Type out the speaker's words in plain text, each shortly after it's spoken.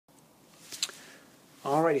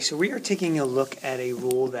Alrighty, so we are taking a look at a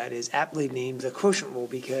rule that is aptly named the quotient rule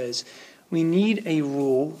because we need a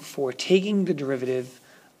rule for taking the derivative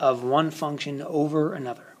of one function over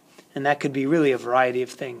another. And that could be really a variety of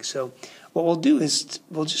things. So what we'll do is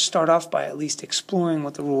we'll just start off by at least exploring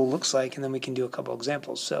what the rule looks like, and then we can do a couple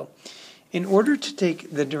examples. So in order to take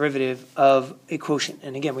the derivative of a quotient,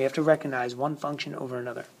 and again we have to recognize one function over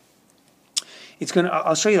another,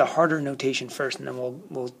 I'll show you the harder notation first, and then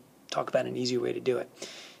we'll talk about an easier way to do it.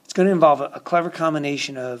 It's going to involve a clever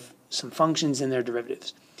combination of some functions and their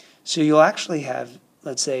derivatives. So you'll actually have,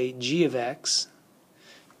 let's say, g of x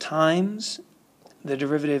times the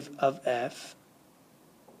derivative of f,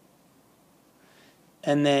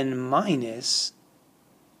 and then minus,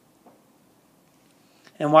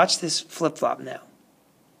 and watch this flip-flop now.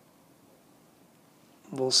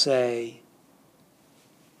 We'll say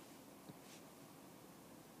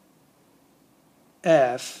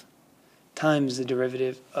f times the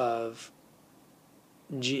derivative of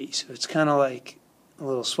g. So it's kind of like a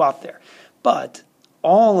little swap there. But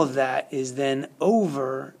all of that is then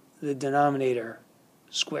over the denominator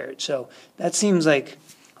squared. So that seems like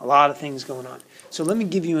a lot of things going on. So let me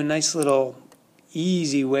give you a nice little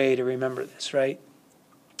easy way to remember this, right?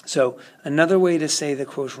 So another way to say the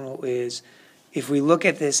quotient rule is if we look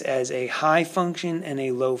at this as a high function and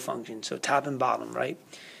a low function, so top and bottom, right?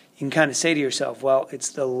 You can kind of say to yourself, well, it's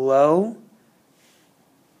the low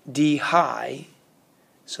d high,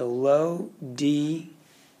 so low d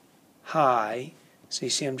high. So you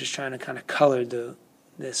see I'm just trying to kind of color code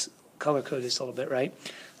this a little bit, right?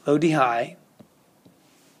 Low d high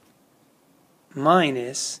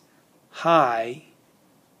minus high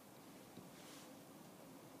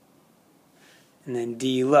and then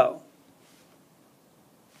d low.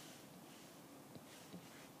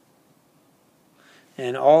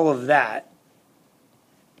 And all of that,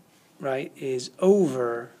 right, is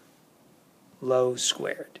over low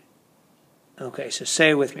squared. Okay, so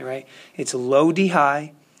say it with me, right? It's low d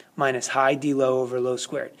high minus high d low over low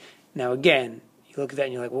squared. Now again, you look at that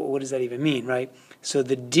and you're like, well, what does that even mean, right? So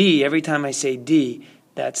the d, every time I say d,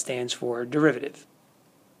 that stands for derivative.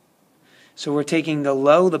 So we're taking the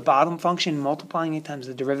low, the bottom function, multiplying it times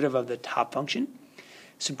the derivative of the top function,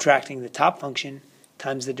 subtracting the top function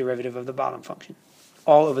times the derivative of the bottom function,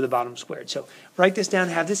 all over the bottom squared. So write this down,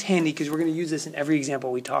 have this handy, because we're going to use this in every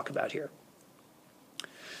example we talk about here.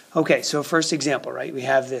 Okay, so first example, right? We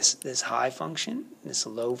have this high function, this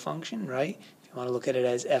low function, right? If you want to look at it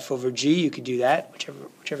as f over g, you could do that,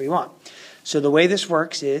 whichever you want. So the way this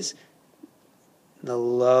works is the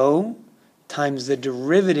low times the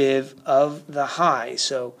derivative of the high.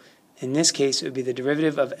 So in this case, it would be the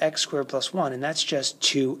derivative of x squared plus 1, and that's just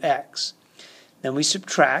 2x. Then we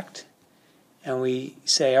subtract, and we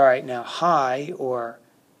say, all right, now high, or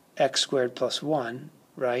x squared plus 1,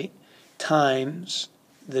 right, times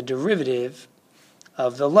the derivative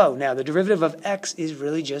of the low. Now, the derivative of x is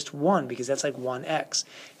really just 1, because that's like 1x,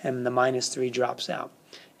 and the minus 3 drops out.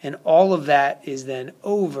 And all of that is then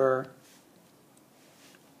over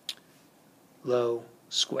low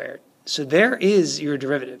squared. So there is your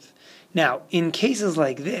derivative. Now, in cases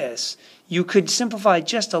like this, you could simplify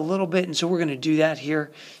just a little bit, and so we're going to do that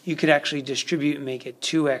here. You could actually distribute and make it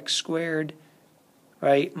 2x squared,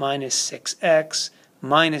 right, minus 6x,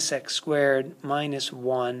 minus x squared, minus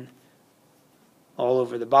 1, all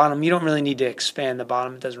over the bottom. You don't really need to expand the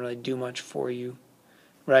bottom. It doesn't really do much for you,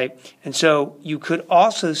 right? And so you could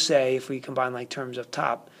also say, if we combine like terms of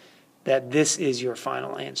top, that this is your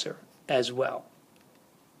final answer as well.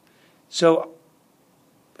 So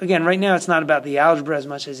again, right now it's not about the algebra as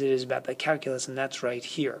much as it is about the calculus, and that's right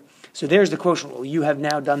here. So there's the quotient rule. You have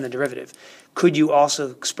now done the derivative. Could you also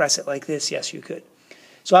express it like this? Yes, you could.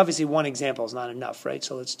 So obviously one example is not enough, right?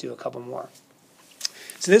 So let's do a couple more.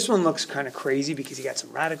 So this one looks kind of crazy because you got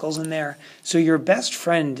some radicals in there. So your best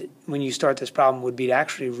friend when you start this problem would be to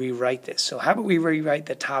actually rewrite this. So how about we rewrite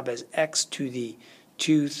the top as x to the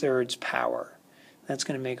 2/3 power? That's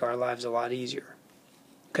going to make our lives a lot easier.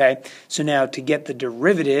 Okay, so now to get the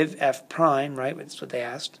derivative, f prime, right, that's what they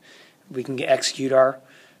asked, we can execute our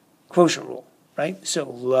quotient rule, right? So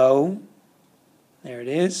low, there it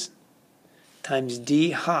is, times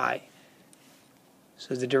d high.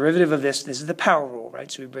 So the derivative of this is the power rule, right?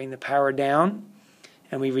 So we bring the power down,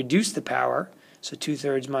 and we reduce the power, so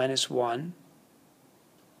 2/3 minus 1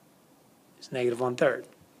 is negative 1/3.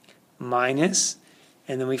 Minus,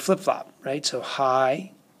 and then we flip-flop, right? So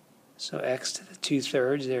high, so x to the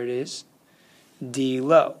 2/3, there it is, d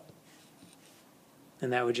low.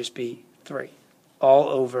 And that would just be 3, all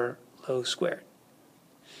over low squared.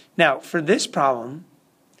 Now, for this problem,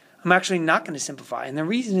 I'm actually not going to simplify. And the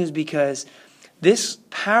reason is because this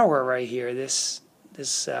power right here, this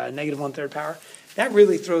negative 1/3 power, that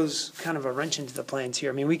really throws kind of a wrench into the plans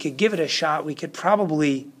here. I mean, we could give it a shot. We could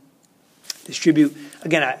probably distribute.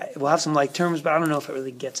 Again, we'll have some like terms, but I don't know if it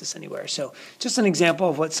really gets us anywhere. So just an example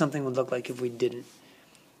of what something would look like if we didn't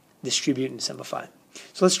distribute and simplify.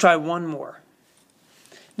 So let's try one more.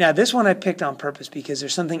 Now, this one I picked on purpose because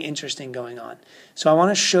there's something interesting going on. So I want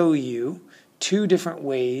to show you two different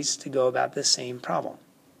ways to go about this same problem.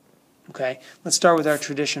 Okay, let's start with our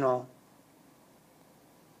traditional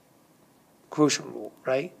quotient rule,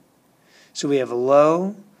 right? So we have a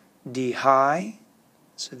low, d high,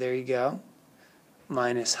 so there you go,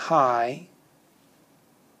 minus high,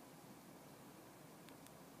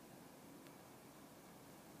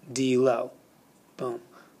 d low, boom,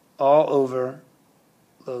 all over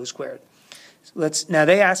low squared. So now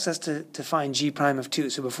they asked us to find g prime of 2,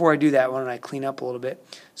 so before I do that, why don't I clean up a little bit?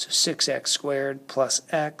 So 6x squared plus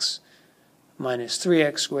x minus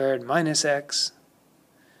 3x squared minus x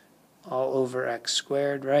all over x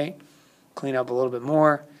squared, right? Clean up a little bit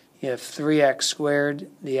more. You have 3x squared.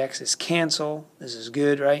 The x's cancel. This is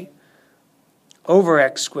good, right? Over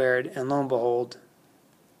x squared, and lo and behold,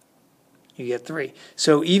 you get 3.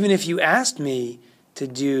 So even if you asked me to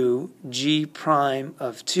do g prime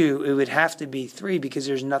of 2, it would have to be 3 because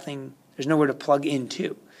there's nowhere to plug in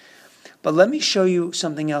 2. But let me show you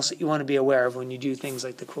something else that you want to be aware of when you do things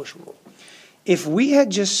like the quotient rule. If we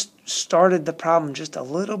had just started the problem just a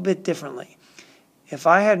little bit differently, if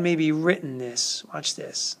I had maybe written this, watch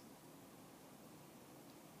this.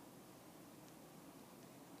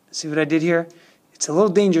 See what I did here? It's a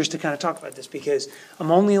little dangerous to kind of talk about this because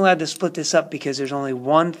I'm only allowed to split this up because there's only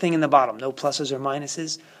one thing in the bottom, no pluses or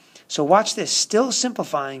minuses. So watch this, still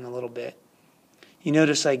simplifying a little bit. You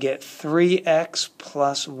notice I get 3x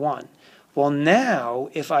plus 1. Well, now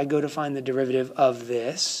if I go to find the derivative of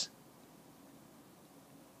this,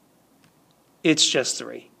 it's just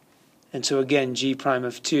 3. And so again, g prime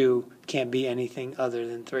of 2 can't be anything other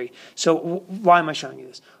than 3. So why am I showing you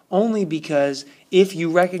this? Only because if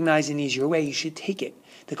you recognize an easier way, you should take it.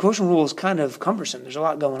 The quotient rule is kind of cumbersome. There's a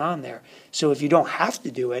lot going on there. So if you don't have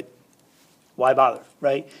to do it, why bother,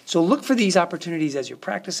 right? So look for these opportunities as you're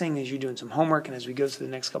practicing, as you're doing some homework, and as we go through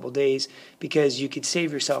the next couple of days, because you could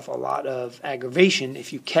save yourself a lot of aggravation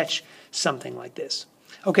if you catch something like this.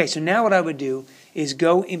 Okay, so now what I would do is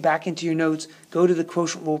go back into your notes, go to the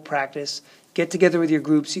quotient rule practice, get together with your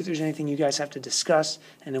group, see if there's anything you guys have to discuss,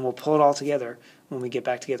 and then we'll pull it all together when we get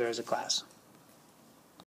back together as a class.